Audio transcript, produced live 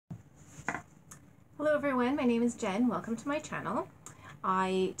Hello everyone, my name is Jen. Welcome to my channel.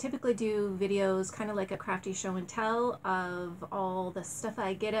 I typically do videos kind of like a crafty show and tell of all the stuff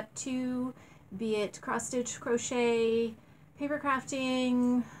I get up to, be it cross stitch, crochet, paper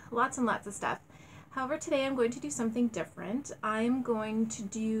crafting, lots and lots of stuff. However, today I'm going to do something different. I'm going to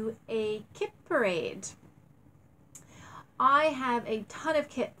do a kit parade. I have a ton of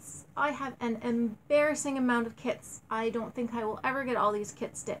kits. I have an embarrassing amount of kits. I don't think I will ever get all these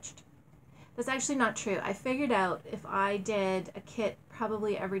kits stitched. That's actually not true. I figured out if I did a kit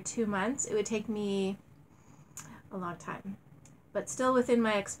probably every 2 months, it would take me a long time, but still within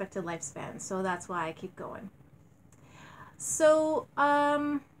my expected lifespan. So that's why I keep going. So,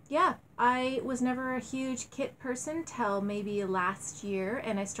 yeah, I was never a huge kit person till maybe last year,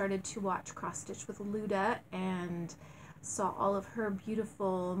 and I started to watch Cross Stitch with Luda and saw all of her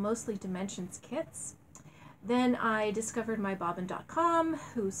beautiful, mostly dimensions kits. Then I discovered mybobbin.com,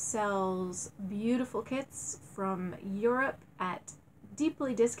 who sells beautiful kits from Europe at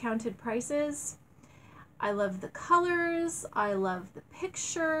deeply discounted prices. I love the colors, I love the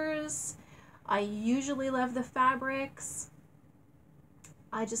pictures, I usually love the fabrics.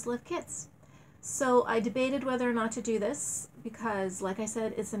 I just love kits. So I debated whether or not to do this because, like I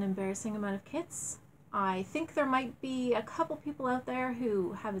said, it's an embarrassing amount of kits. I think there might be a couple people out there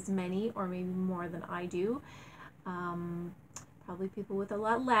who have as many or maybe more than I do. Probably people with a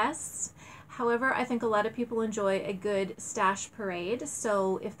lot less. However, I think a lot of people enjoy a good stash parade.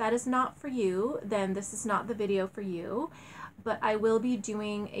 So if that is not for you, then this is not the video for you. But I will be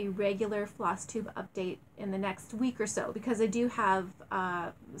doing a regular Flosstube update in the next week or so because I do have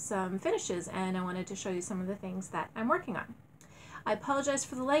some finishes and I wanted to show you some of the things that I'm working on. I apologize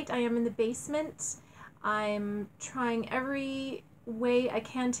for the light. I am in the basement. I'm trying every way I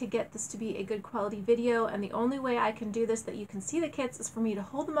can to get this to be a good quality video, and the only way I can do this that you can see the kits is for me to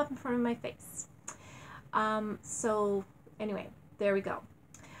hold them up in front of my face. So anyway, there we go.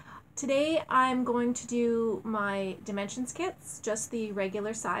 Today I'm going to do my dimensions kits, just the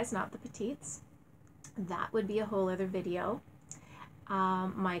regular size, not the petites. That would be a whole other video.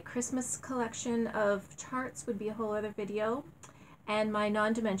 My Christmas collection of charts would be a whole other video, and my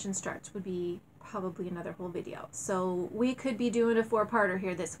non-dimensions charts would be probably another whole video. So we could be doing a 4-parter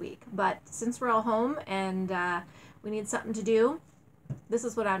here this week, but since we're all home and we need something to do, this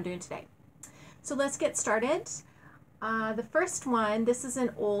is what I'm doing today. So let's get started. The first one, this is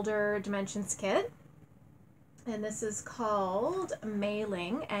an older dimensions kit, and this is called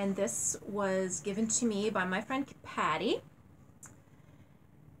Mailing, and this was given to me by my friend Patty,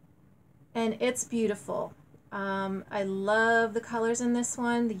 and it's beautiful. I love the colors in this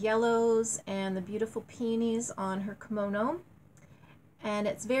one, the yellows and the beautiful peonies on her kimono. And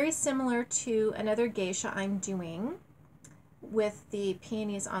it's very similar to another geisha I'm doing with the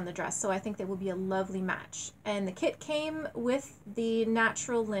peonies on the dress. So I think they will be a lovely match. And the kit came with the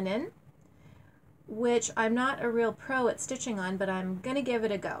natural linen, which I'm not a real pro at stitching on, but I'm going to give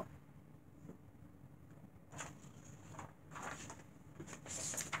it a go.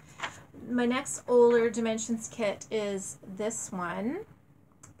 My next older dimensions kit is this one,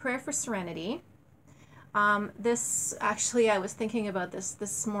 Prayer for Serenity. This actually, I was thinking about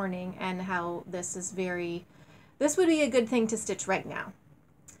this morning and how this would be a good thing to stitch right now.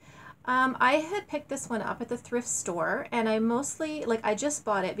 I had picked this one up at the thrift store, and I just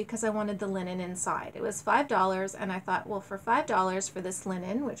bought it because I wanted the linen inside. It was $5, and I thought, well, for $5 for this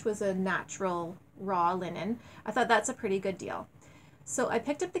linen, which was a natural raw linen, I thought that's a pretty good deal. So I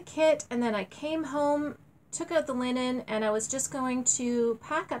picked up the kit, and then I came home, took out the linen, and I was just going to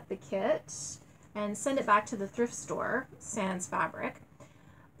pack up the kit and send it back to the thrift store, sans fabric.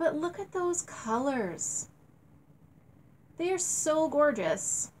 But look at those colors. They are so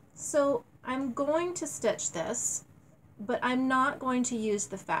gorgeous. So I'm going to stitch this, but I'm not going to use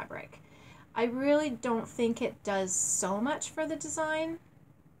the fabric. I really don't think it does so much for the design.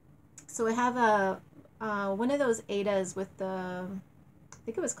 So I have one of those Adas with the, I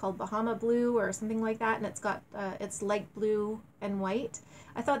think it was called Bahama Blue or something like that, and it's got it's light blue and white.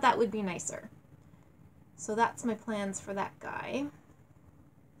 I thought that would be nicer. So that's my plans for that guy.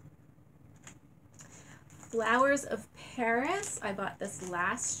 Flowers of Paris. I bought this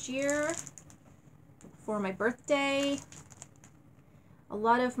last year for my birthday. A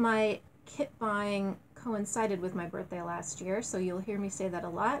lot of my kit buying coincided with my birthday last year, so you'll hear me say that a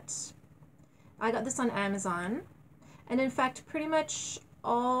lot. I got this on Amazon, and in fact pretty much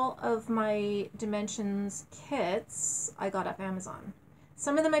all of my dimensions kits I got off Amazon.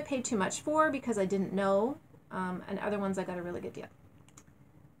 Some of them I paid too much for because I didn't know, and other ones I got a really good deal.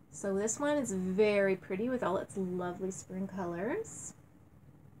 So this one is very pretty with all its lovely spring colors.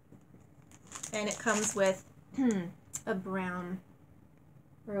 And it comes with a brown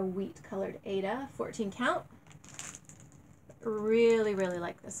or a wheat colored Ada, 14 count. Really, really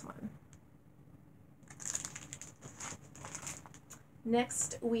like this one.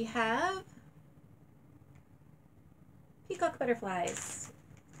 Next we have peacock butterflies.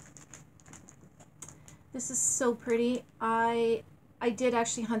 This is so pretty. I did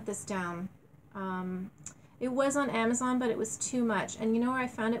actually hunt this down. It was on Amazon, but it was too much. And you know where I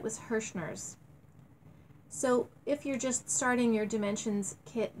found it was Hirschner's. So if you're just starting your Dimensions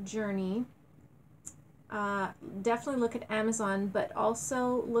kit journey, definitely look at Amazon, but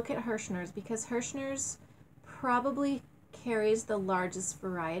also look at Hirschner's, because Hirschner's probably carries the largest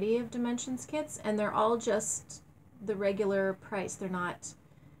variety of Dimensions kits, and they're all just the regular price. They're not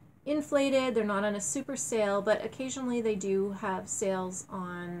inflated, they're not on a super sale, but occasionally they do have sales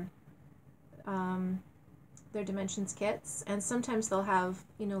on their Dimensions kits, and sometimes they'll have,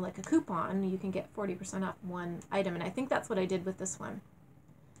 you know, like a coupon. You can get 40% off one item, and I think that's what I did with this one.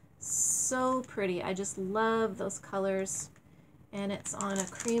 So pretty. I just love those colors, and it's on a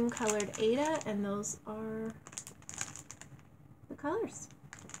cream colored Ada, and those are the colors.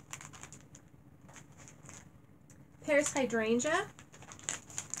 Paris hydrangea.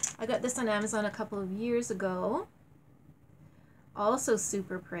 I got this on Amazon a couple of years ago. Also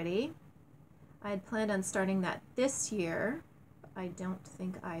super pretty. I had planned on starting that this year, but I don't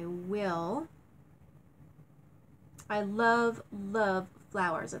think I will. I love, love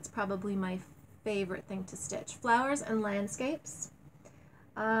flowers. It's probably my favorite thing to stitch. Flowers and landscapes.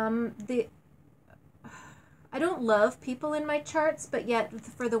 I don't love people in my charts, but yet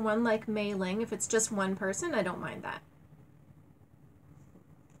for the one like Mei Ling, if it's just one person, I don't mind that.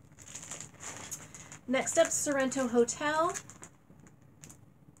 Next up, Sorrento Hotel.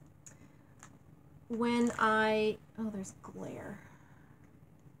 There's glare.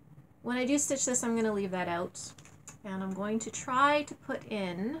 When I do stitch this, I'm going to leave that out. And I'm going to try to put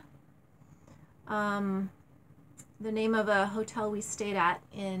in the name of a hotel we stayed at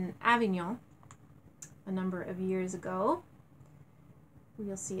in Avignon a number of years ago.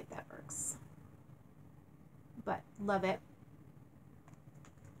 We'll see if that works. But love it.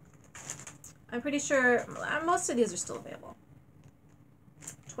 I'm pretty sure most of these are still available.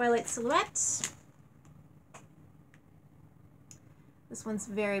 Twilight Silhouette. This one's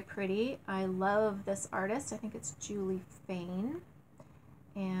very pretty. I love this artist. I think it's Julie Fain.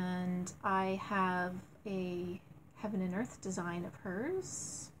 And I have a Heaven and Earth design of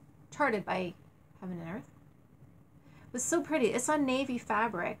hers, charted by Heaven and Earth. It was so pretty. It's on navy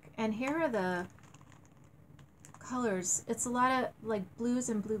fabric, and here are the colors. It's a lot of like blues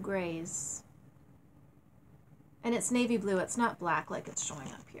and blue grays. And it's navy blue. It's not black like it's showing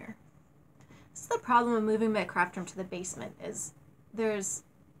up here. This is the problem of moving my craft room to the basement, is there's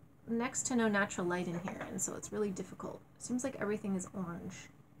next to no natural light in here, and so it's really difficult. It seems like everything is orange.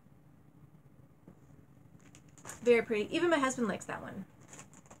 Very pretty. Even my husband likes that one.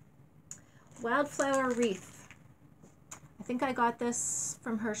 Wildflower Wreath. I think I got this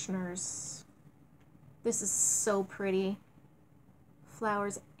from Hirschner's. This is so pretty.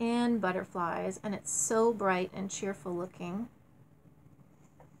 Flowers and butterflies, and it's so bright and cheerful looking.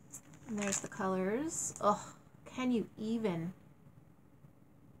 And there's the colors. Oh, can you even?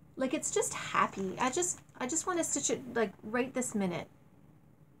 Like, it's just happy. I just want to stitch it like right this minute.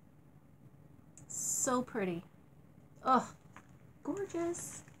 So pretty. Oh,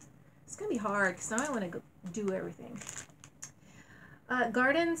 gorgeous. It's gonna be hard because now I want to go do everything.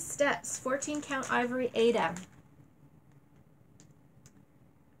 Garden Steps, 14 count ivory Ada.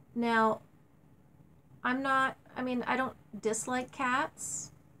 Now, I don't dislike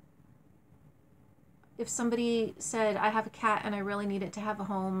cats. If somebody said, I have a cat and I really need it to have a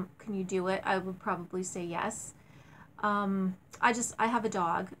home, can you do it? I would probably say yes. I have a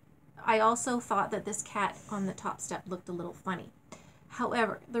dog. I also thought that this cat on the top step looked a little funny.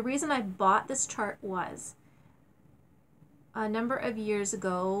 However, the reason I bought this chart was a number of years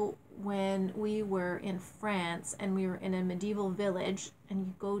ago when we were in France and we were in a medieval village, and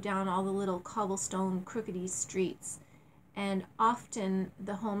you go down all the little cobblestone crookedy streets, and often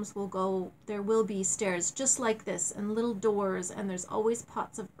the homes there will be stairs just like this and little doors, and there's always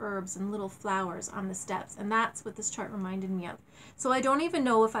pots of herbs and little flowers on the steps, and that's what this chart reminded me of. So I don't even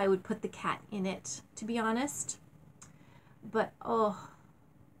know if I would put the cat in it, to be honest, but oh,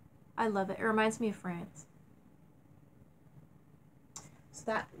 I love it. It reminds me of France. So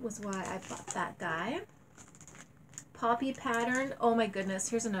that was why I bought that guy. Poppy pattern. Oh my goodness,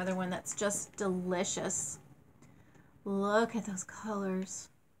 here's another one that's just delicious. Look at those colors.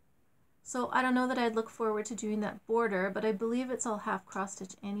 So I don't know that I'd look forward to doing that border, but I believe it's all half cross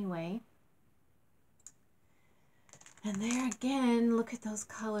stitch anyway. And there again, look at those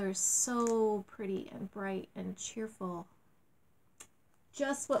colors. So pretty and bright and cheerful.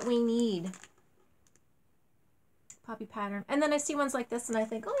 Just what we need. Poppy pattern. And then I see ones like this and I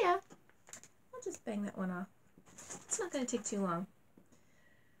think, oh yeah, I'll just bang that one off. It's not going to take too long.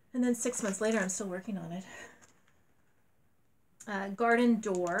 And then 6 months later, I'm still working on it. Garden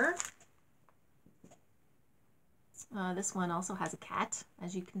door. This one also has a cat,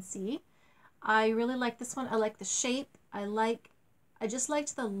 as you can see. I really like this one. I like the shape. I just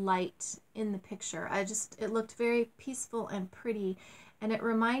liked the light in the picture. It looked very peaceful and pretty. And it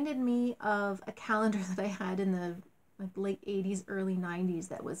reminded me of a calendar that I had in the late 80s, early 90s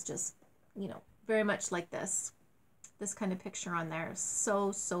that was just, you know, very much like this. This kind of picture on there.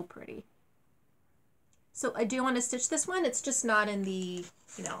 So, so pretty. So I do want to stitch this one. It's just not in the,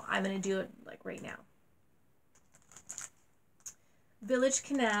 you know, I'm going to do it like right now. Village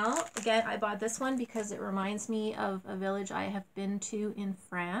Canal. Again, I bought this one because it reminds me of a village I have been to in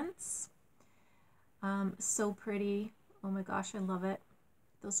France. So pretty. Oh my gosh, I love it.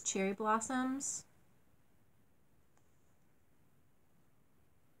 Those cherry blossoms.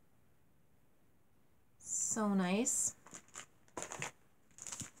 So nice.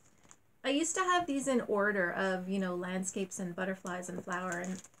 I used to have these in order of, you know, landscapes and butterflies and flower,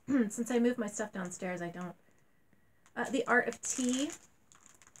 and since I moved my stuff downstairs, I don't. The Art of Tea.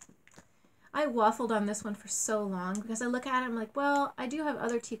 I waffled on this one for so long because I look at it, I'm like, well, I do have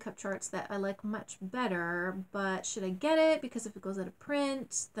other teacup charts that I like much better, but should I get it? Because if it goes out of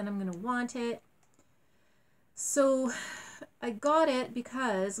print, then I'm going to want it. So I got it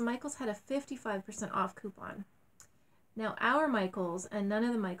because Michaels had a 55% off coupon. Now, our Michaels and none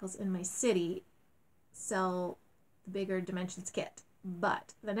of the Michaels in my city sell the bigger dimensions kit,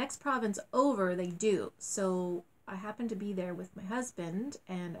 but the next province over, they do. So I happened to be there with my husband,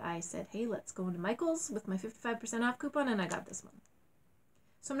 and I said, hey, let's go into Michaels with my 55% off coupon, and I got this one.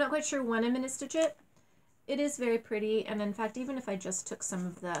 So I'm not quite sure when I'm going to stitch it. It is very pretty, and in fact, even if I just took some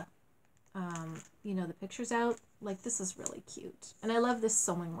of the, you know, the pictures out, like, this is really cute. And I love this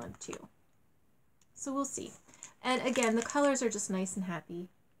sewing one, too. So we'll see. And again, the colors are just nice and happy.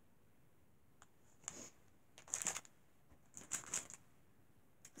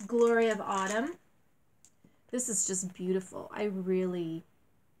 Glory of Autumn. This is just beautiful. I really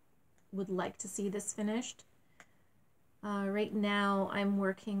would like to see this finished. Right now I'm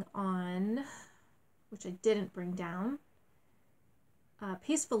working on, which I didn't bring down,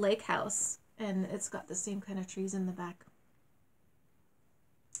 Peaceful Lake House, and it's got the same kind of trees in the back.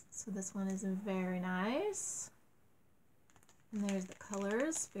 So this one is very nice. And there's the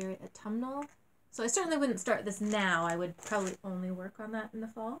colors, very autumnal. So I certainly wouldn't start this now. I would probably only work on that in the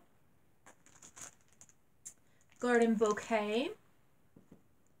fall. Garden Bouquet.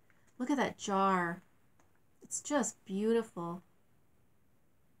 Look at that jar. It's just beautiful.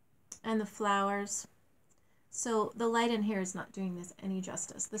 And the flowers. So the light in here is not doing this any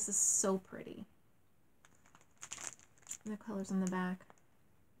justice. This is so pretty. And the colors on the back.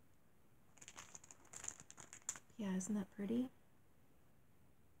 Yeah, isn't that pretty?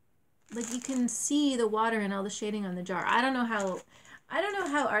 Like, you can see the water and all the shading on the jar. I don't know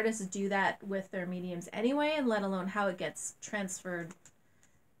how artists do that with their mediums anyway, and let alone how it gets transferred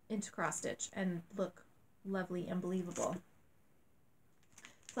into cross stitch and look lovely and believable.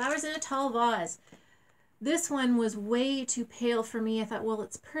 Flowers in a tall vase. This one was way too pale for me. I thought, well,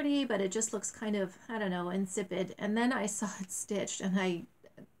 it's pretty, but it just looks kind of, I don't know, insipid. And then I saw it stitched, and I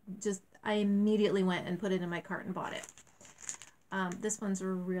immediately went and put it in my cart and bought it. This one's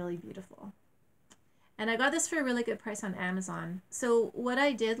really beautiful. And I got this for a really good price on Amazon. So what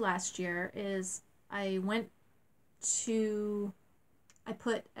I did last year is I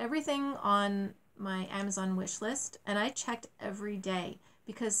put everything on my Amazon wish list, and I checked every day,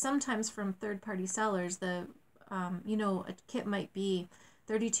 because sometimes from third-party sellers, the you know, a kit might be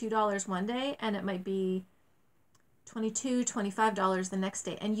 $32 one day, and it might be $22, $25 the next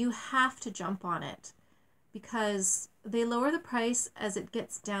day, and you have to jump on it because they lower the price as it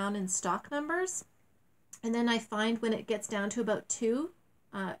gets down in stock numbers. And then I find when it gets down to about two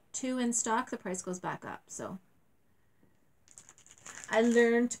in stock, the price goes back up. So I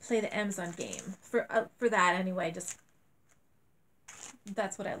learned to play the Amazon game for that anyway. Just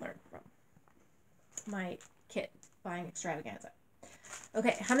that's what I learned from my kit buying extravaganza.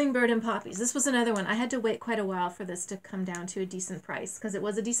 Okay, Hummingbird and Poppies. This was another one. I had to wait quite a while for this to come down to a decent price, because it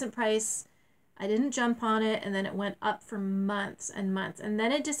was a decent price. I didn't jump on it, and then it went up for months and months, and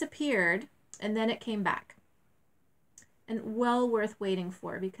then it disappeared, and then it came back. And well worth waiting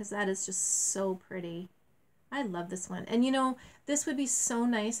for, because that is just so pretty. I love this one. And you know, this would be so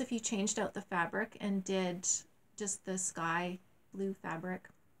nice if you changed out the fabric and did just the sky blue fabric.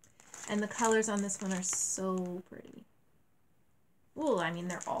 And the colors on this one are so pretty. Well, I mean,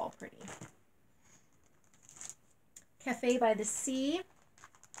 they're all pretty. Cafe by the Sea.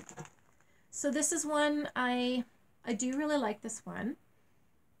 So this is one I do really like this one.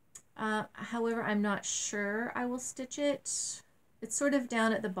 However, I'm not sure I will stitch it. It's sort of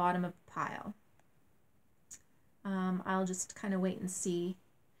down at the bottom of the pile. I'll just kind of wait and see.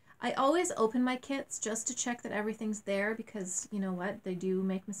 I always open my kits just to check that everything's there because, you know what, they do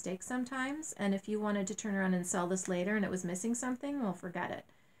make mistakes sometimes. And if you wanted to turn around and sell this later and it was missing something, well, forget it.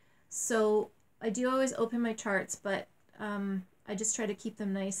 So I do always open my charts, but I just try to keep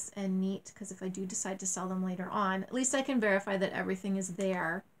them nice and neat because if I do decide to sell them later on, at least I can verify that everything is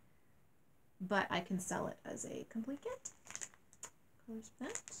there, but I can sell it as a complete kit. Colors for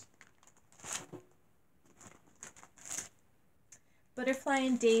that. Butterfly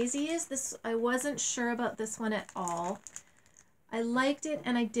and Daisies. This, I wasn't sure about this one at all. I liked it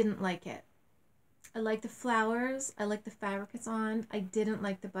and I didn't like it. I like the flowers. I like the fabric it's on. I didn't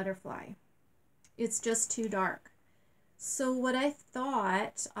like the butterfly. It's just too dark. So what I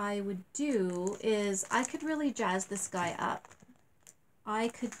thought I would do is I could really jazz this guy up. I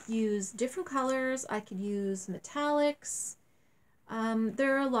could use different colors. I could use metallics.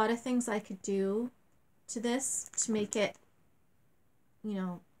 There are a lot of things I could do to this to make it, you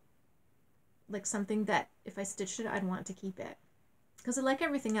know, like something that if I stitched it, I'd want to keep it. Because I like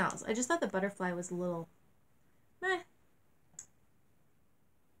everything else. I just thought the butterfly was a little meh.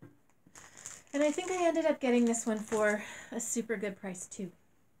 And I think I ended up getting this one for a super good price too.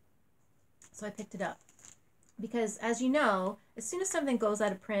 So I picked it up. Because as you know, as soon as something goes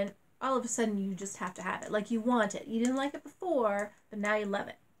out of print, all of a sudden you just have to have it. Like you want it. You didn't like it before, but now you love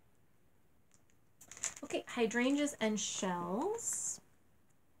it. Okay, hydrangeas and shells.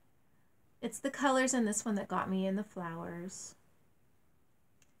 It's the colors in this one that got me in the flowers.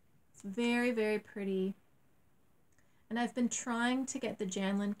 It's very, very pretty. And I've been trying to get the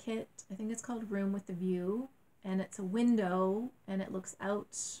Janlin kit. I think it's called Room with the View. And it's a window and it looks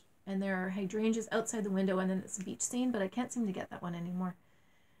out and there are hydrangeas outside the window and then it's a beach scene, but I can't seem to get that one anymore.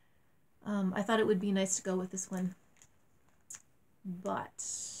 I thought it would be nice to go with this one. But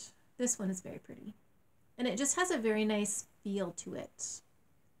this one is very pretty. And it just has a very nice feel to it.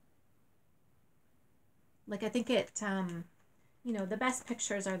 Like I think it, you know, the best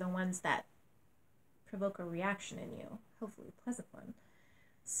pictures are the ones that provoke a reaction in you, hopefully a pleasant one.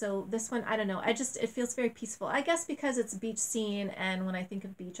 So this one, I don't know, it feels very peaceful. I guess because it's a beach scene, and when I think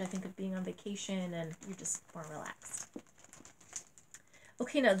of beach, I think of being on vacation, and you're just more relaxed.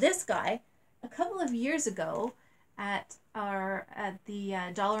 Okay, now this guy, a couple of years ago at the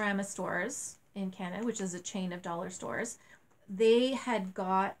Dollarama stores in Canada, which is a chain of dollar stores, they had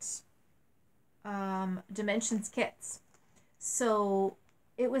got Dimensions kits. So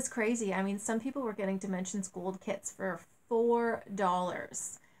it was crazy. I mean, some people were getting Dimensions Gold kits for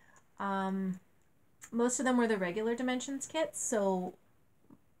 $4. Most of them were the regular Dimensions kits, so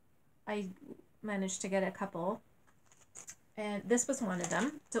I managed to get a couple. And this was one of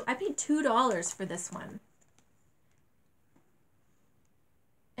them. So I paid $2 for this one.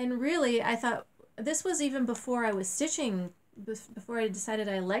 And really, I thought, this was even before I was stitching, before I decided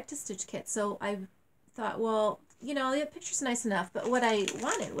I liked to stitch kits. So I thought, well, you know, the picture's nice enough, but what I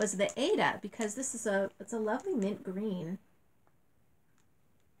wanted was the Ada, because this is it's a lovely mint green,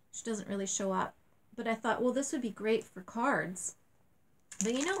 which doesn't really show up. But I thought, well, this would be great for cards.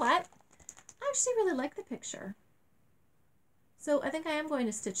 But you know what? I actually really like the picture. So I think I am going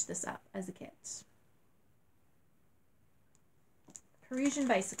to stitch this up as a kit. Parisian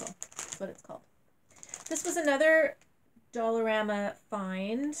Bicycle, that's what it's called. This was another Dollarama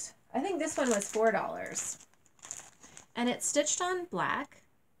find. I think this one was $4. And it's stitched on black,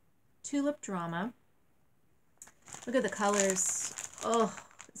 Tulip Drama. Look at the colors. Oh,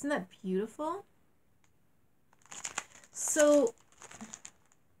 isn't that beautiful? So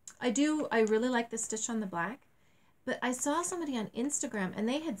I really like the stitch on the black, but I saw somebody on Instagram and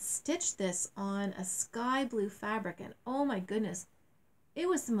they had stitched this on a sky blue fabric, and oh my goodness, it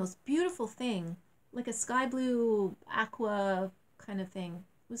was the most beautiful thing, like a sky blue aqua kind of thing.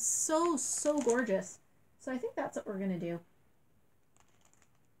 It was so, so gorgeous. So I think that's what we're going to do.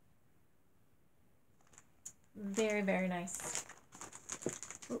 Very, very nice.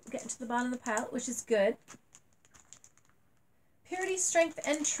 We'll get to the bottom of the pile, which is good. Purity, Strength,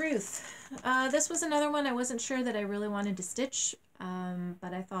 and Truth. This was another one I wasn't sure that I really wanted to stitch,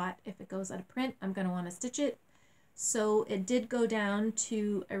 but I thought if it goes out of print, I'm going to want to stitch it. So it did go down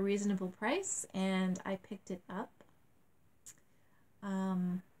to a reasonable price, and I picked it up.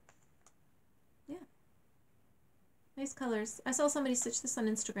 Yeah. Nice colors. I saw somebody stitch this on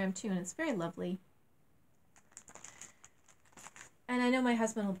Instagram too, and it's very lovely. And I know my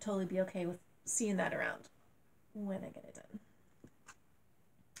husband will totally be okay with seeing that around when I get it done.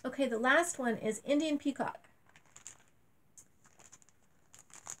 Okay, the last one is Indian Peacock.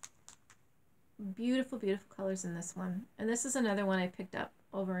 Beautiful, beautiful colors in this one. And this is another one I picked up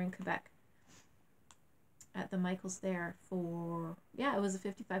over in Quebec at the Michaels there for, yeah, it was a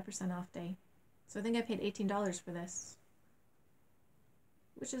 55% off day. So I think I paid $18 for this,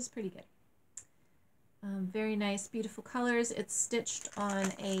 which is pretty good. Very nice, beautiful colors. It's stitched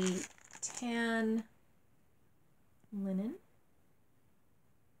on a tan linen.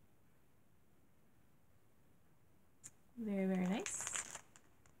 Very, very nice.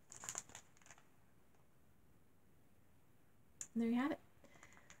 And there you have it.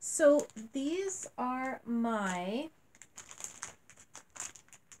 So these are my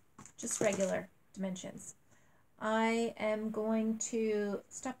just regular dimensions. I am going to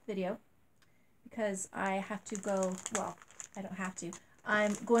stop the video because I have to go, well, I don't have to.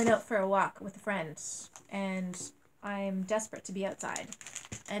 I'm going out for a walk with a friend, and I'm desperate to be outside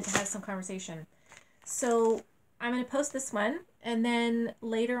and to have some conversation. So I'm going to post this one, and then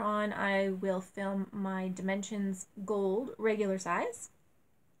later on I will film my Dimensions Gold regular size,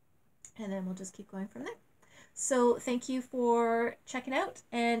 and then we'll just keep going from there. So thank you for checking out,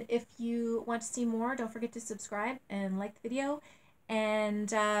 and if you want to see more, don't forget to subscribe and like the video, and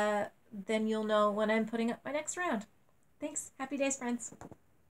then you'll know when I'm putting up my next round. Thanks. Happy days, friends.